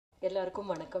எல்லாருக்கும்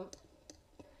வணக்கம்.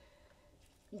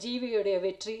 ஜீவியுடைய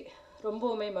வெற்றி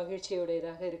ரொம்பவுமே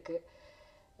மகிழ்ச்சியுடையதாக இருக்குது.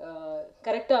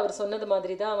 கரெக்டாக அவர் சொன்னது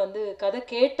மாதிரி தான் கதை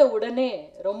கேட்ட உடனே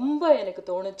ரொம்ப எனக்கு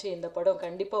தோணுச்சு, இந்த படம்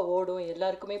கண்டிப்பாக ஓடும்,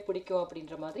 எல்லாருக்குமே பிடிக்கும்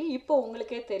அப்படின்ற மாதிரி. இப்போ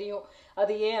உங்களுக்கே தெரியும்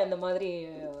அது ஏன் அந்த மாதிரி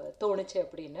தோணுச்சு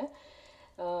அப்படின்னு.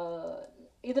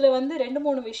 இதில்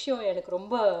 2-3 விஷயம் எனக்கு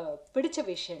ரொம்ப பிடிச்ச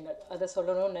விஷயங்கள், அதை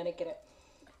சொல்லணும்னு நினைக்கிறேன்.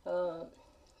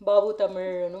 பாபு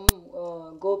தமிழனும்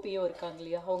கோபியும் இருக்காங்க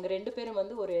இல்லையா, அவங்க 2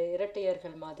 பேரும் ஒரு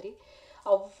இரட்டையர்கள் மாதிரி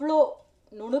அவ்வளோ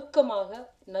நுணுக்கமாக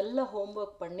நல்ல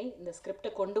ஹோம்ஒர்க் பண்ணி இந்த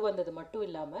ஸ்கிரிப்டை கொண்டு வந்தது மட்டும்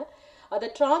இல்லாமல் அதை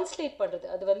டிரான்ஸ்லேட் பண்ணுறது,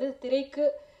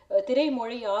 அது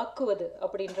திரைமொழி ஆக்குவது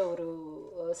அப்படின்ற ஒரு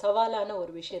சவாலான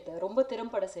ஒரு விஷயத்தை ரொம்ப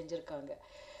திறம்பட செஞ்சுருக்காங்க.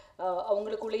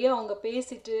 அவங்களுக்குள்ளேயே அவங்க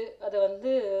பேசிட்டு அதை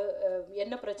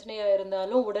என்ன பிரச்சனையாக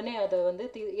இருந்தாலும் உடனே அதை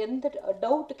எந்த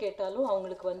டவுட் கேட்டாலும்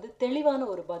அவங்களுக்கு தெளிவான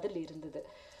ஒரு பதில் இருந்தது.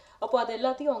 அப்போ அது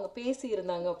எல்லாத்தையும் அவங்க பேசி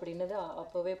இருந்தாங்க அப்படின்னு தான்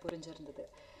அப்போவே புரிஞ்சிருந்தது.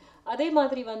 அதே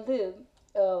மாதிரி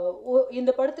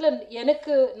இந்த படத்தில்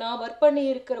நான் ஒர்க் பண்ணி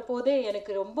இருக்கிற போதே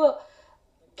எனக்கு ரொம்ப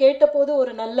கேட்டபோது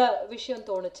ஒரு நல்ல விஷயம்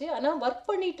தோணுச்சு. ஆனால் ஒர்க்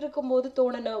பண்ணிட்டு இருக்கும்போது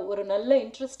தோணின ஒரு நல்ல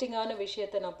இன்ட்ரெஸ்டிங்கான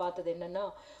விஷயத்தை நான் பார்த்தது என்னென்னா,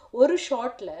 ஒரு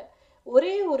ஷாட்டில்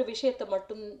ஒரே ஒரு விஷயத்தை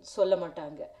மட்டும் சொல்ல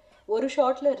மாட்டாங்க. ஒரு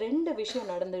ஷாட்டில் 2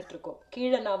 விஷயம் நடந்துகிட்ருக்கோம்.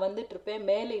 கீழே நான் வந்துட்டுருப்பேன்,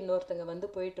 மேலே இன்னொருத்தங்க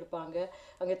போயிட்டுருப்பாங்க.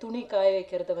 அங்கே துணி காய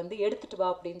வைக்கிறத எடுத்துகிட்டு வா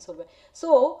அப்படின்னு சொல்வேன். ஸோ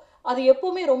அது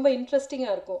எப்போவுமே ரொம்ப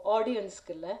இன்ட்ரெஸ்டிங்காக இருக்கும்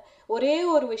ஆடியன்ஸ்க்கு. இல்லை, ஒரே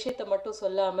ஒரு விஷயத்தை மட்டும்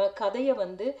சொல்லாமல் கதையை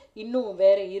இன்னும்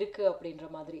வேறு இருக்குது அப்படின்ற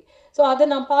மாதிரி. ஸோ அதை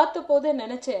நான் பார்த்த போதே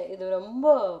நினச்சேன், இது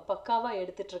ரொம்ப பக்காவாக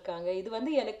எடுத்துகிட்ருக்காங்க.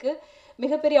 இது எனக்கு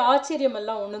மிகப்பெரிய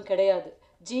ஆச்சரியமெல்லாம் ஒன்றும் கிடையாது.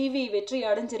 ஜீவி வெற்றி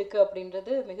அடைஞ்சிருக்கு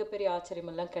அப்படின்றது மிகப்பெரிய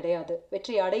ஆச்சரியமெல்லாம் கிடையாது.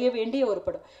 வெற்றி அடைய வேண்டிய ஒரு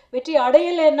படம். வெற்றி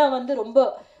அடையலைன்னா ரொம்ப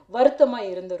வருத்தமாக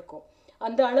இருந்திருக்கும்.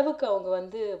 அந்த அளவுக்கு அவங்க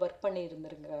ஒர்க் பண்ணி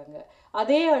இருந்திருக்கிறாங்க.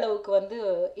 அதே அளவுக்கு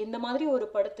இந்த மாதிரி ஒரு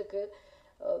படத்துக்கு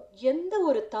எந்த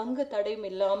ஒரு தங்கு தடையும்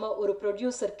இல்லாமல் ஒரு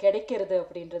ப்ரொடியூசர் கிடைக்கிறது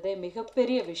அப்படின்றதே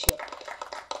மிகப்பெரிய விஷயம்.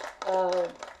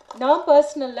 நான்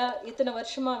பர்சனலாக இத்தனை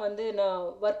வருஷமாக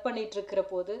நான் ஒர்க் பண்ணிகிட்ருக்கிற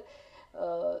போது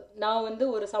நான்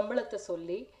ஒரு சம்பளத்தை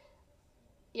சொல்லி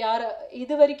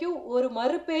இது வரைக்கும் ஒரு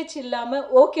மறுபேச்சு இல்லாமல்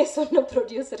ஓகே சொன்ன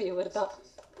ப்ரொடியூசர் இவர் தான்.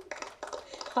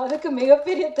 அதுக்கு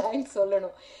மிகப்பெரிய தேங்க்ஸ்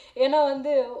சொல்லணும். ஏன்னா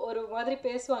ஒரு மாதிரி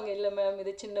பேசுவாங்க, இல்லை மேம்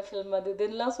இது சின்ன ஃபில்ம் அது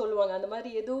இதுன்னெலாம் சொல்லுவாங்க. அந்த மாதிரி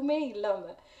எதுவுமே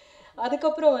இல்லாமல்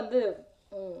அதுக்கப்புறம்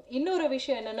இன்னொரு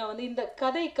விஷயம் என்னென்னா, இந்த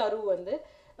கதை கரு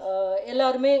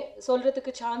எல்லாருமே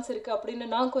சொல்கிறதுக்கு சான்ஸ் இருக்குது அப்படின்னு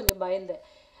நான் கொஞ்சம் பயந்தேன்.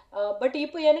 பட்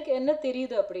இப்போ எனக்கு என்ன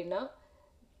தெரியுது அப்படின்னா,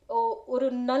 ஒரு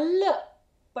நல்ல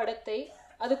படத்தை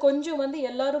அது கொஞ்சம்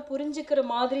எல்லாரும்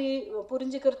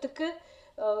புரிஞ்சுக்கிறதுக்கு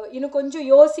இன்னும் கொஞ்சம்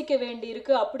யோசிக்க வேண்டி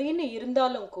இருக்கு அப்படின்னு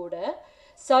இருந்தாலும் கூட,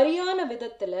 சரியான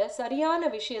விதத்தில் சரியான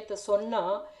விஷயத்த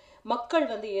சொன்னால் மக்கள்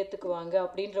ஏற்றுக்குவாங்க.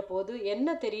 அப்படின்ற போது என்ன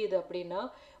தெரியுது அப்படின்னா,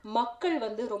 மக்கள்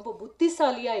ரொம்ப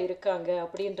புத்திசாலியாக இருக்காங்க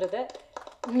அப்படின்றத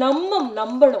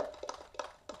நம்பணும்.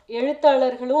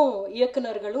 எழுத்தாளர்களும்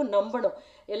இயக்குனர்களும் நம்பணும்.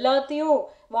 எல்லாத்தையும்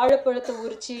வாழைப்பழத்தை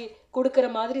உரிச்சு கொடுக்குற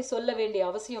மாதிரி சொல்ல வேண்டிய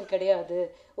அவசியம் கிடையாது.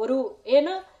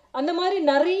 ஏன்னா அந்த மாதிரி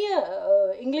நிறைய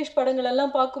இங்கிலீஷ் படங்கள்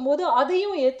எல்லாம் பார்க்கும்போது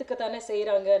அதையும் ஏற்றுக்கத்தானே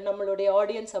செய்கிறாங்க நம்மளுடைய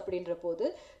ஆடியன்ஸ். அப்படின்ற போது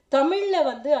தமிழில்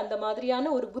அந்த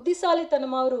மாதிரியான ஒரு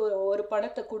புத்திசாலித்தனமாக ஒரு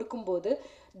பணத்தை கொடுக்கும்போது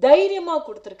தைரியமாக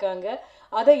கொடுத்துருக்காங்க,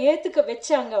 அதை ஏற்றுக்க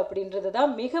வச்சாங்க. அப்படின்றது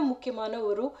தான் மிக முக்கியமான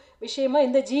ஒரு விஷயமா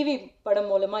இந்த ஜீவி படம்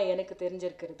மூலமாக எனக்கு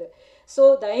தெரிஞ்சிருக்கிறது. ஸோ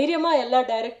தைரியமாக எல்லா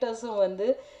டைரக்டர்ஸும்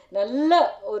நல்ல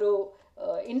ஒரு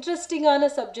இன்ட்ரெஸ்டிங்கான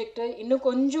சப்ஜெக்டு, இன்னும்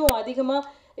கொஞ்சம்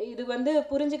அதிகமாக இது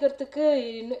புரிஞ்சுக்கிறதுக்கு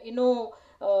இன்னும்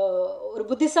ஒரு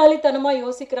புத்திசாலித்தனமாக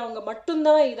யோசிக்கிறவங்க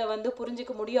மட்டும்தான் இதை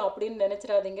புரிஞ்சிக்க முடியும் அப்படின்னு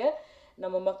நினச்சிடாதீங்க.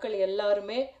 நம்ம மக்கள்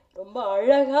எல்லாருமே ரொம்ப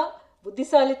அழகாக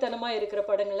புத்திசாலித்தனமாக இருக்கிற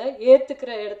படங்களை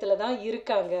ஏற்றுக்கிற இடத்துல தான்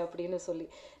இருக்காங்க அப்படின்னு சொல்லி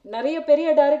நிறைய பெரிய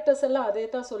டைரக்டர்ஸ் எல்லாம் அதே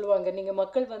தான் சொல்லுவாங்க. நீங்கள்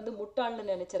மக்கள் முட்டாள்னு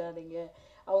நினச்சிடாதீங்க,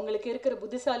 அவங்களுக்கு இருக்கிற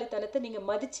புத்திசாலித்தனத்தை நீங்கள்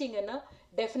மதிச்சிங்கன்னா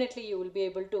definitely you will be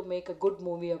able to make a good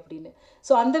movie அப்படின்னு.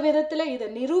 ஸோ அந்த விதத்தில் இதை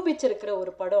நிரூபிச்சிருக்கிற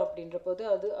ஒரு படம் அப்படின்ற போது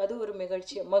அது ஒரு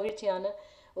மகிழ்ச்சியான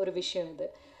ஒரு விஷயம் இது.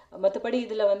 மற்றபடி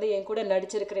இதில் என் கூட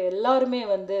நடிச்சிருக்கிற எல்லாருமே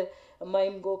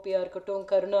மைம் கோபியாக இருக்கட்டும்,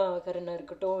 கருணாகரனாக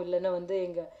இருக்கட்டும், இல்லைன்னா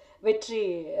எங்கள் வெற்றி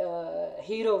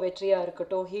ஹீரோ வெற்றியாக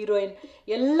இருக்கட்டும், ஹீரோயின்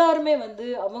எல்லாருமே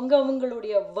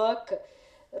அவங்களுடைய ஒர்க்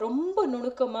ரொம்ப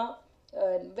நுணுக்கமாக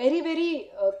வெரி வெரி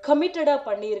கமிட்டடாக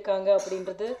பண்ணியிருக்காங்க.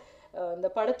 அப்படின்றது இந்த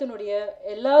படத்தினுடைய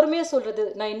எல்லாருமே சொல்கிறது,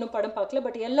 நான் இன்னும் படம் பார்க்கல,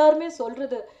 பட் எல்லாருமே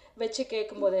சொல்கிறது வச்சு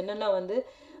கேட்கும்போது என்னென்னா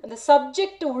அந்த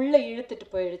சப்ஜெக்ட் உள்ளே இழுத்துட்டு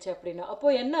போயிடுச்சு அப்படின்னா,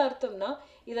 அப்போது என்ன அர்த்தம்னா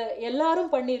இதை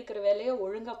எல்லாரும் பண்ணியிருக்கிற வேலையை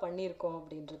ஒழுங்காக பண்ணியிருக்கோம்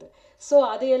அப்படின்றது. ஸோ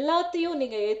அது எல்லாத்தையும்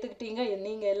நீங்கள் ஏற்றுக்கிட்டீங்க.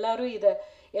 நீங்கள் எல்லாரும்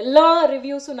எல்லா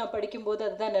ரிவ்யூஸும் நான் படிக்கும்போது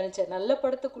அதுதான் நினச்சேன், நல்ல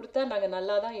படத்தை கொடுத்தா நாங்கள்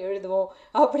நல்லா தான் எழுதுவோம்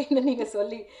அப்படின்னு நீங்கள்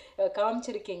சொல்லி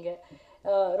காமிச்சிருக்கீங்க.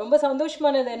 ரொம்ப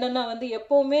சந்தோஷமானது என்னென்னா வந்து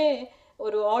எப்போவுமே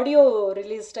ஒரு ஆடியோ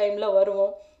ரிலீஸ் டைமில்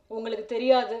வருவோம். உங்களுக்கு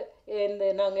தெரியாது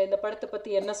நாங்கள் இந்த படத்தை பற்றி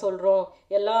என்ன சொல்கிறோம்,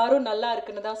 எல்லாரும் நல்லா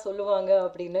இருக்குன்னு தான் சொல்லுவாங்க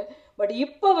அப்படின்னு. பட்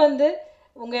இப்போ வந்து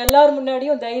உங்கள் எல்லாரும்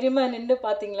முன்னாடியும் தைரியமாக நின்று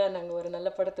பார்த்தீங்களா நாங்கள் ஒரு நல்ல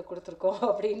படத்தை கொடுத்துருக்கோம்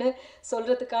அப்படின்னு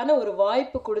சொல்கிறதுக்கான ஒரு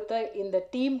வாய்ப்பு கொடுத்த இந்த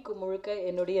டீமுக்கு முழுக்க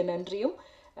என்னுடைய நன்றியும்.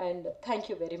 And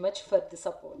thank you very much for the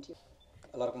support.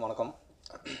 எல்லாருக்கும் வணக்கம்.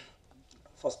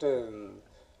 ஃபஸ்ட்டு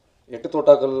 8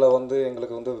 தோட்டாக்களில் வந்து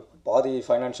எங்களுக்கு வந்து பாதி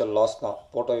ஃபைனான்ஷியல் லாஸ் தான்.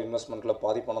 போட்ட இன்வெஸ்ட்மெண்ட்டில்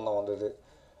பாதி பணம் தான் வந்தது.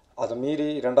 அதை மீறி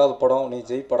 2வது படம் நீ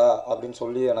ஜெயிப்படா அப்படின்னு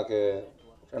சொல்லி எனக்கு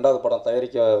 2வது படம்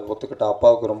தயாரிக்க ஒத்துக்கிட்ட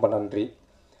அப்பாவுக்கு ரொம்ப நன்றி.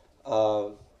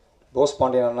 போஸ்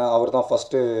பாண்டியன் அண்ணன் அவர் தான்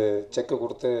ஃபஸ்ட்டு செக்கு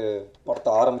கொடுத்து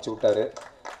படத்தை ஆரம்பித்து விட்டார்.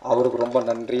 அவருக்கு ரொம்ப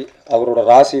நன்றி. அவரோட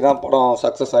ராசி தான் படம்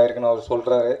சக்ஸஸ் ஆகிருக்குன்னு அவர்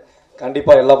சொல்கிறாரு.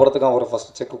 கண்டிப்பாக எல்லா படத்துக்கும் அவர்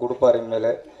ஃபஸ்ட்டு செக்கு கொடுப்பார்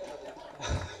இனிமேல்.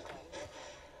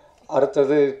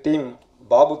 அடுத்தது டீம்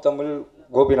பாபு தமிழ்,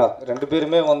 கோபிநாத் 2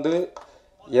 பேருமே வந்து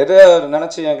எதை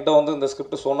நினச்சி என்கிட்ட வந்து இந்த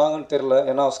ஸ்கிரிப்ட் சொன்னாங்கன்னு தெரில.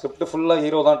 ஏன்னா ஸ்கிரிப்ட் ஃபுல்லாக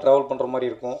ஹீரோ தான் ட்ராவல் பண்ணுற மாதிரி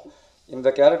இருக்கும். இந்த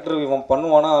கேரக்டர் இவன்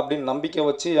பண்ணுவானா அப்படின்னு நம்பிக்கை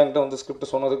வச்சு என்கிட்ட வந்து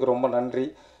ஸ்கிரிப்ட் சொன்னதுக்கு ரொம்ப நன்றி.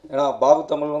 ஏன்னா பாபு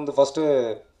தமிழ் வந்து ஃபஸ்ட்டு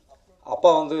அப்பா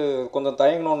வந்து கொஞ்சம்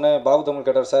தயங்கினோடனே பாபு தமிழ்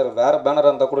கேட்டார், சார் வேறு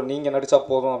பேனராக இருந்தால் கூட நீங்கள் நடித்தா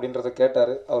போதும் அப்படின்றத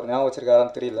கேட்டார். அவர் ஞாபகம்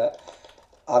வச்சுருக்காரான்னு தெரியல.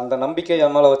 அந்த நம்பிக்கை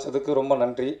என் மேலே வச்சதுக்கு ரொம்ப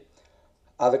நன்றி.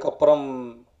 அதுக்கப்புறம்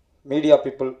மீடியா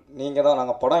பீப்புள், நீங்கள் தான்.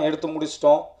 நாங்கள் படம் எடுத்து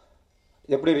முடிச்சிட்டோம்,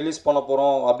 எப்படி ரிலீஸ் பண்ண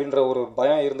போகிறோம் அப்படின்ற ஒரு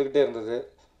பயம் இருந்துக்கிட்டே இருந்தது.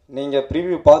 நீங்கள்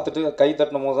ப்ரிவியூ பார்த்துட்டு கை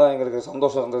தட்டினும் போது தான் எங்களுக்கு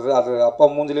சந்தோஷம் இருந்தது. அது அப்பா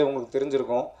மூஞ்சிலே உங்களுக்கு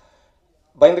தெரிஞ்சிருக்கும்.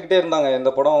 பயந்துக்கிட்டே இருந்தாங்க,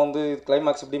 இந்த படம் வந்து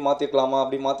கிளைமேக்ஸ் இப்படி மாற்றிருக்கலாமா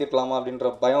அப்படி மாற்றிருக்கலாமா அப்படின்ற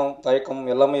பயம், தயக்கம்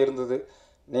எல்லாமே இருந்தது.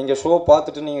 நீங்கள் ஷோ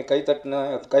பார்த்துட்டு நீங்கள்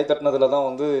கை தட்டினதில் தான்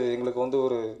வந்து எங்களுக்கு வந்து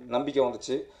ஒரு நம்பிக்கை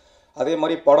வந்துச்சு. அதே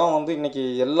மாதிரி படம் வந்து இன்றைக்கி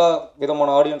எல்லா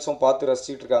விதமான ஆடியன்ஸும் பார்த்து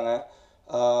ரசிச்சிட்டு இருக்காங்க.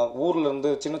 ஊர்லேருந்து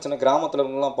சின்ன சின்ன கிராமத்தில்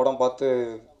இருந்துலாம் படம் பார்த்து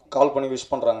கால் பண்ணி விஷ்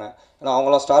பண்ணுறாங்க. ஏன்னா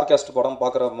அவங்களாம் ஸ்டார் கேஸ்ட் படம்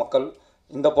பார்க்குற மக்கள்.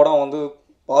 இந்த படம் வந்து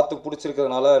பார்த்து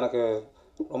பிடிச்சிருக்கிறதுனால எனக்கு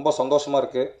ரொம்ப சந்தோஷமாக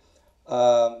இருக்குது.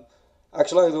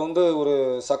 ஆக்சுவலாக இது வந்து ஒரு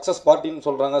சக்ஸஸ் பார்ட்டின்னு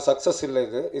சொல்கிறாங்க. சக்ஸஸ் இல்லை,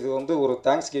 இது வந்து ஒரு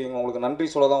தேங்க்ஸ் கிவிங், உங்களுக்கு நன்றி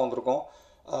சொல்ல தான் வந்திருக்கோம்.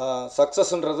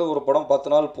 சக்ஸஸ்ன்றது ஒரு படம்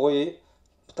 10 நாள் போய்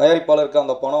தயாரிப்பாளருக்கு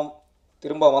அந்த பணம்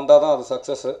திரும்ப வந்தால் தான் அது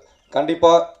சக்ஸஸ்ஸு.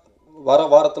 கண்டிப்பாக வர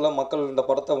வாரத்தில் மக்கள் இந்த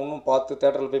படத்தை இன்னும் பார்த்து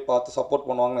தேட்டரில் போய் பார்த்து சப்போர்ட்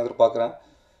பண்ணுவாங்கன்னு எதிர்பார்க்குறேன்.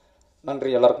 நன்றி,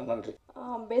 எல்லாருக்கும் நன்றி.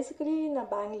 பேசிக்கலி நான்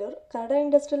பெங்களூர் கன்னடா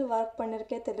இண்டஸ்ட்ரியில் ஒர்க்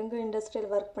பண்ணியிருக்கேன், தெலுங்கு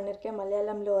இண்டஸ்ட்ரியில் ஒர்க் பண்ணியிருக்கேன்,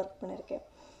 மலையாளமில் ஒர்க் பண்ணியிருக்கேன்.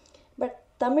 பட்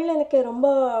தமிழ் எனக்கு ரொம்ப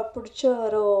பிடிச்ச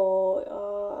ஒரு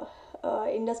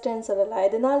இண்டஸ்ட்ரின்னு சொல்லலாம்.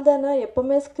 இதனால தான்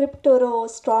எப்போவுமே ஸ்கிரிப்ட் ஒரு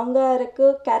ஸ்ட்ராங்காக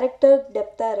இருக்குது, கேரக்டர்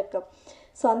டெப்த்தாக இருக்குது.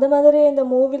 ஸோ அந்த மாதிரி இந்த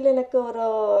மூவியில் எனக்கு ஒரு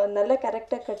நல்ல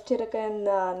கேரக்டர்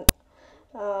கிடச்சிருக்கேன்னு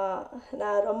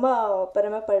நான் ரொம்ப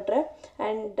பெருமைப்படுறேன்.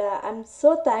 And I am so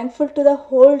thankful to the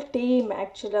whole team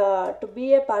ஆக்சுவலாக to be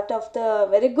a part of the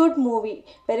very good movie,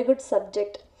 very good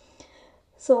subject.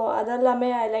 So அதெல்லாமே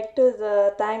I like to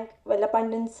thank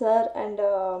வெல்லப்பாண்டியன் sir and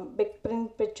big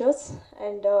print pictures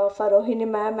and for Rohini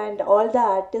ma'am and all the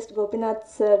artist, Gopinath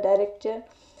sir director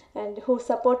and who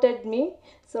supported me.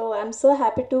 So I'm so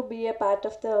happy to be a part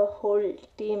of the whole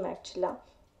team actually.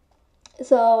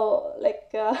 So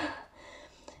like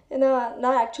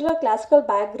நான் ஆக்சுவலாக classical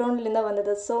பேக்ரவுண்ட்லேருந்து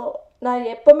வந்தது. So நான்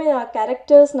எப்போவுமே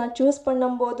characters நான் choose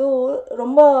பண்ணும்போது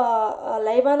ரொம்ப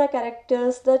லைவான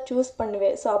characters தான் choose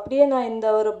பண்ணுவேன். ஸோ அப்படியே நான் இந்த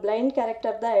ஒரு பிளைண்ட்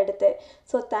கேரக்டர் தான் எடுத்தேன்.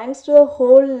 So thanks to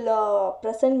whole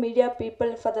present media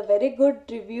people for the very good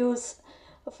reviews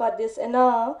for this. ஏன்னா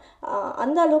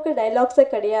அந்த அளவுக்கு டைலாக்ஸே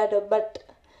கிடையாது, பட்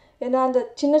ஏன்னா அந்த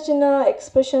சின்ன சின்ன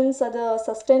எக்ஸ்ப்ரெஷன்ஸ் அதை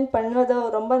சஸ்டெயின் பண்ணுறது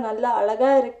ரொம்ப நல்லா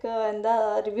அழகாக இருக்குது அந்த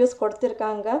ரிவ்யூஸ்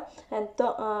கொடுத்துருக்காங்க. And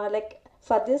like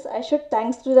for this I should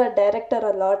thanks to the director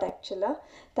a lot ஆக்சுவலாக.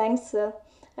 Thanks sir.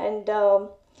 And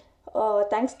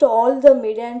thanks to all the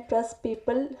media and press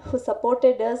people who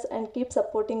supported us and keep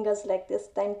supporting us like this.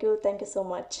 Thank you so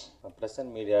much. Press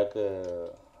and மீடியாவுக்கு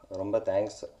ரொம்ப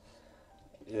thanks.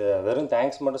 இது வெறும்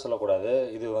thanks மட்டும் சொல்லக்கூடாது,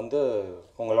 இது வந்து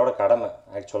உங்களோட கடமை.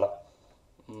 ஆக்சுவலாக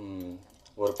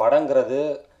ஒரு படங்கிறது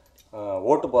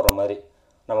ஓட்டு போடுற மாதிரி,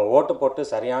 நம்ம ஓட்டு போட்டு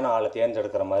சரியான ஆளை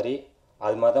தேர்ந்தெடுக்கிற மாதிரி,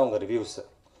 அது மாதிரி தான் உங்கள் ரிவ்யூஸு.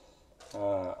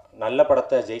 நல்ல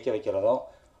படத்தை ஜெயிக்க வைக்கிறதும்,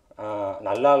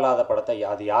 நல்லா இல்லாத படத்தை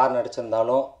அது யார்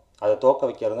நடிச்சிருந்தாலும் அதை தோக்க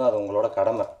வைக்கிறதும் அது உங்களோட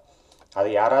கடமை. அது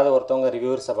யாராவது ஒருத்தவங்க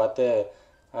ரிவ்யூவர்ஸை பார்த்து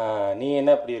நீ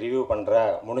என்ன இப்படி ரிவ்யூ பண்ணுற,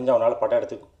 முடிஞ்சவனால் படம்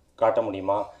எடுத்து காட்ட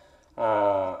முடியுமா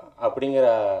அப்படிங்கிற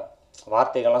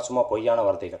வார்த்தைகள்லாம் சும்மா பொய்யான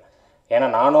வார்த்தைகள். ஏன்னா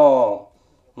நானும்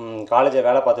காலேஜில்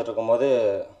வேலை பார்த்துட்டு இருக்கும்போது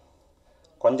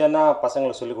கொஞ்சம்தான்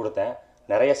பசங்களுக்கு சொல்லிக் கொடுத்தேன்,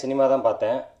 நிறைய சினிமா தான்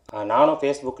பார்த்தேன். நானும்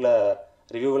ஃபேஸ்புக்கில்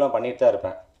ரிவ்யூலாம் பண்ணிட்டு தான்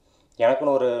இருப்பேன்.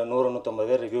 எனக்குன்னு ஒரு 100-150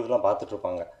 பேர் ரிவ்யூலாம்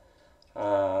பார்த்துட்ருப்பாங்க.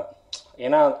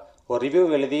 ஏன்னா ஒரு ரிவ்யூ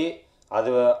எழுதி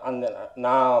அது அந்த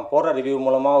நான் போடுற ரிவ்யூ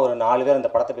மூலமாக ஒரு 4 பேர்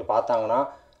இந்த படத்தை போய் பார்த்தாங்கன்னா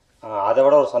அதை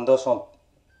விட ஒரு சந்தோஷம்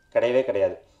கிடையவே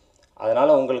கிடையாது.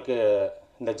 அதனால் உங்களுக்கு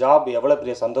இந்த ஜாப் எவ்வளோ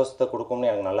பெரிய சந்தோஷத்தை கொடுக்கும்னு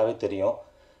எனக்கு நல்லாவே தெரியும்.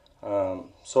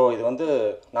 ஸோ இது வந்து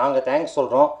நாங்கள் தேங்க்ஸ்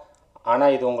சொல்கிறோம்,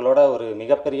 ஆனால் இது உங்களோட ஒரு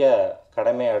மிகப்பெரிய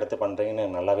கடமையை எடுத்து பண்ணுறீங்கன்னு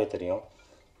எனக்கு நல்லாவே தெரியும்.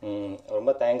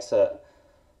 ரொம்ப தேங்க்ஸ்.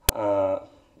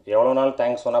 எவ்வளோ நாள்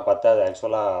தேங்க்ஸ் சொன்னால் பத்தாது.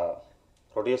 ஆக்சுவலாக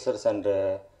ப்ரொடியூசர்ஸ் அண்டு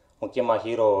முக்கியமாக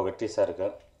ஹீரோ வெற்றி சாருக்கு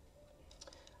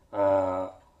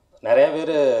நிறைய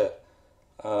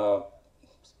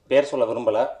பேர் சொல்ல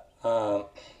விரும்பலை.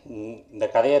 இந்த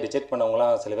கதையை ரிஜெக்ட்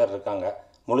பண்ணவங்களாம் சில பேர் இருக்காங்க,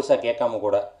 முழுசாக கேட்காம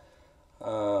கூட.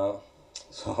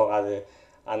 ஸோ அது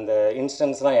அந்த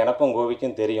இன்ஸ்டன்ஸ்லாம் எனக்கும்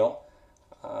கோபிக்கும் தெரியும்.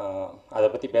 அதை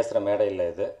பற்றி பேசுகிற மேடை இல்லை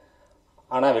இது.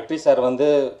 ஆனால் வெற்றி சார் வந்து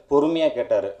பொறுமையாக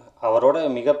கேட்டார். அவரோட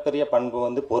மிகப்பெரிய பண்பு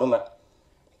வந்து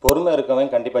பொறுமை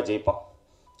இருக்கவன் கண்டிப்பாக ஜெயிப்பான்.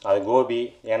 அது கோபி,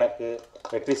 எனக்கு,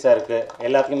 வெற்றி சாருக்கு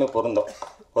எல்லாத்துக்குமே பொருந்தும்.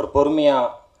 ஒரு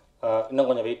பொறுமையாக இன்னும்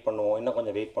கொஞ்சம் வெயிட்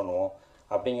பண்ணுவோம்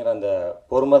அப்படிங்கிற அந்த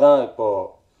பொறுமை தான் இப்போது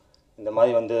இந்த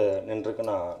மாதிரி வந்து நின்றுருக்கு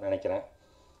நான் நினைக்கிறேன்.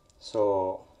 ஸோ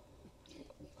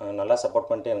நல்லா சப்போர்ட்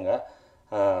பண்ணிட்டே இருங்க.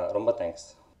 ரொம்ப தேங்க்ஸ்.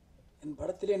 என்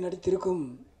படத்திலே நடித்திருக்கும்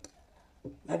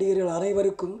நடிகர்கள்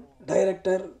அனைவருக்கும்,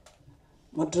 டைரக்டர்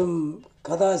மற்றும்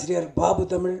கதாசிரியர் பாபு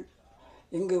தமிழ்,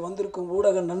 இங்கு வந்திருக்கும்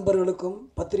ஊடக நண்பர்களுக்கும்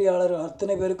பத்திரிகையாளர்கள்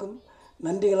அத்தனை பேருக்கும்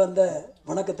நன்றி கலந்த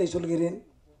வணக்கத்தை சொல்கிறேன்.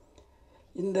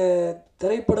 இந்த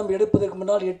திரைப்படம் எடுப்பதற்கு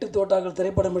முன்னால் 8 தோட்டாக்கள்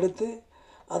திரைப்படம் எடுத்து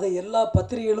அதை எல்லா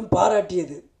பத்திரிகைகளும்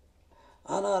பாராட்டியது.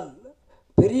 ஆனால்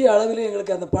பெரிய அளவில்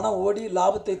எங்களுக்கு அந்த பணம் ஓடி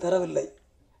லாபத்தை தரவில்லை.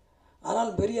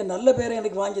 ஆனால் பெரிய நல்ல பேரை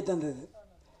எனக்கு வாங்கி தந்தது.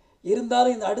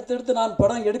 இருந்தாலும் இந்த அடுத்தடுத்து நான்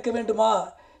படம் எடுக்க வேண்டுமா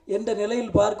என்ற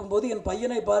நிலையில் பார்க்கும்போது, என்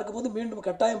பையனை பார்க்கும்போது மீண்டும்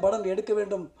கட்டாயம் படம் எடுக்க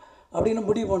வேண்டும் அப்படின்னு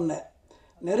முடிவு பண்ணேன்.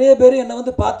 நிறைய பேர் என்னை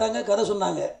வந்து பார்த்தாங்க, கதை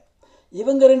சொன்னாங்க.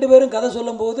 இவங்க 2 பேரும் கதை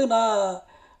சொல்லும்போது நான்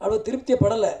அவ்வளோ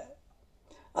திருப்தியப்படலை.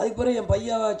 அதுக்கு பிறகு என்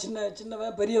பையன்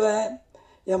சின்னவன் பெரியவன்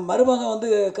என் மருமகன் வந்து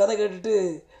கதை கேட்டுட்டு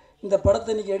இந்த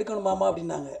படத்தை நீங்கள் எடுக்கணுமாமா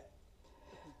அப்படின்னாங்க.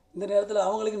 இந்த நேரத்தில்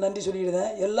அவங்களுக்கு நன்றி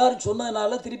சொல்லிடுதேன். எல்லோரும்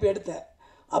சொன்னதுனால திருப்பி எடுத்தேன்.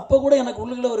 அப்போ கூட எனக்கு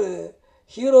உள்ளுக்குள்ள ஒரு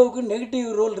ஹீரோவுக்கு நெகட்டிவ்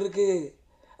ரோல் இருக்குது,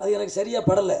 அது எனக்கு சரியாக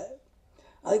படலை.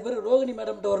 அதுக்கு பிறகு ரோஹினி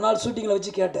மேடம்கிட்ட ஒரு நாள் ஷூட்டிங்கில்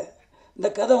வச்சு கேட்டேன், இந்த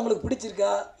கதை உங்களுக்கு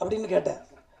பிடிச்சிருக்கா அப்படின்னு கேட்டேன்.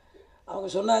 அவங்க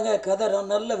சொன்னாங்க, கதை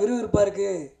நல்ல விறுவிறுப்பாக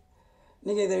இருக்குது,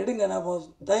 நீங்கள் இதை எடுங்க, நான்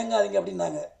தயங்காதீங்க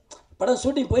அப்படின்னாங்க. படம்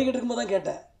ஷூட்டிங் போய்கிட்டு இருக்கும்போது தான்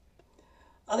கேட்டேன்.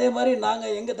 அதே மாதிரி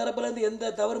நாங்கள் எங்கள் தரப்புலேருந்து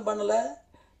எந்த தவறும் பண்ணலை,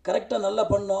 கரெக்டாக நல்லா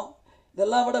பண்ணோம்.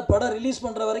 இதெல்லாம் விட படம் ரிலீஸ்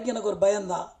பண்ணுற வரைக்கும் எனக்கு ஒரு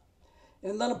பயம்தான்.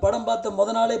 இருந்தாலும் படம் பார்த்த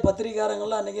முத நாளே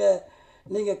பத்திரிக்காரங்கள்லாம்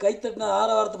நீங்கள் கைத்தட்டின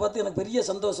ஆரவாரத்தை பார்த்து எனக்கு பெரிய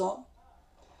சந்தோஷம்.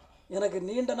 எனக்கு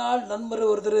நீண்ட நாள் நண்பர்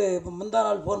ஒருத்தர் இப்போ முந்தா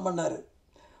நாள் ஃபோன் பண்ணார்.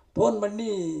 ஃபோன்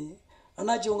பண்ணி,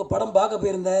 அண்ணாச்சி உங்கள் படம் பார்க்க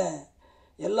போயிருந்தேன்,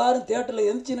 எல்லோரும் தேட்டரில்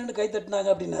எந்திரிச்சு நின்று கைத்தட்டினாங்க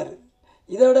அப்படின்னாரு.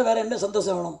 இதை விட வேறு என்ன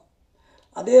சந்தோஷம் வேணும்?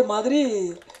 அதே மாதிரி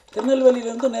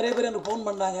திருநெல்வேலியிலேருந்து நிறைய பேர் எனக்கு ஃபோன்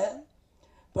பண்ணாங்க,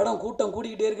 படம் கூட்டம்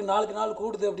கூடிக்கிட்டே இருக்குது, நாளுக்கு நாள்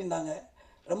கூடுது அப்படின்னாங்க.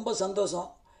 ரொம்ப சந்தோஷம்.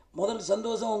 முதல்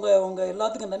சந்தோஷம் உங்கள்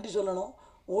எல்லாத்துக்கும் நன்றி சொல்லணும்.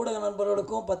 ஊடக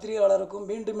நண்பர்களுக்கும் பத்திரிகையாளருக்கும்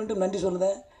மீண்டும் மீண்டும் நன்றி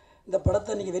சொல்லுதேன். இந்த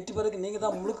படத்தை நீங்கள் வெற்றி பெறதுக்கு நீங்கள்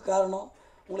தான் முழுக்க காரணம்.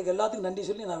 உங்களுக்கு எல்லாத்துக்கும் நன்றி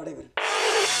சொல்லி நான்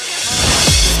விடைபெறுகிறேன்.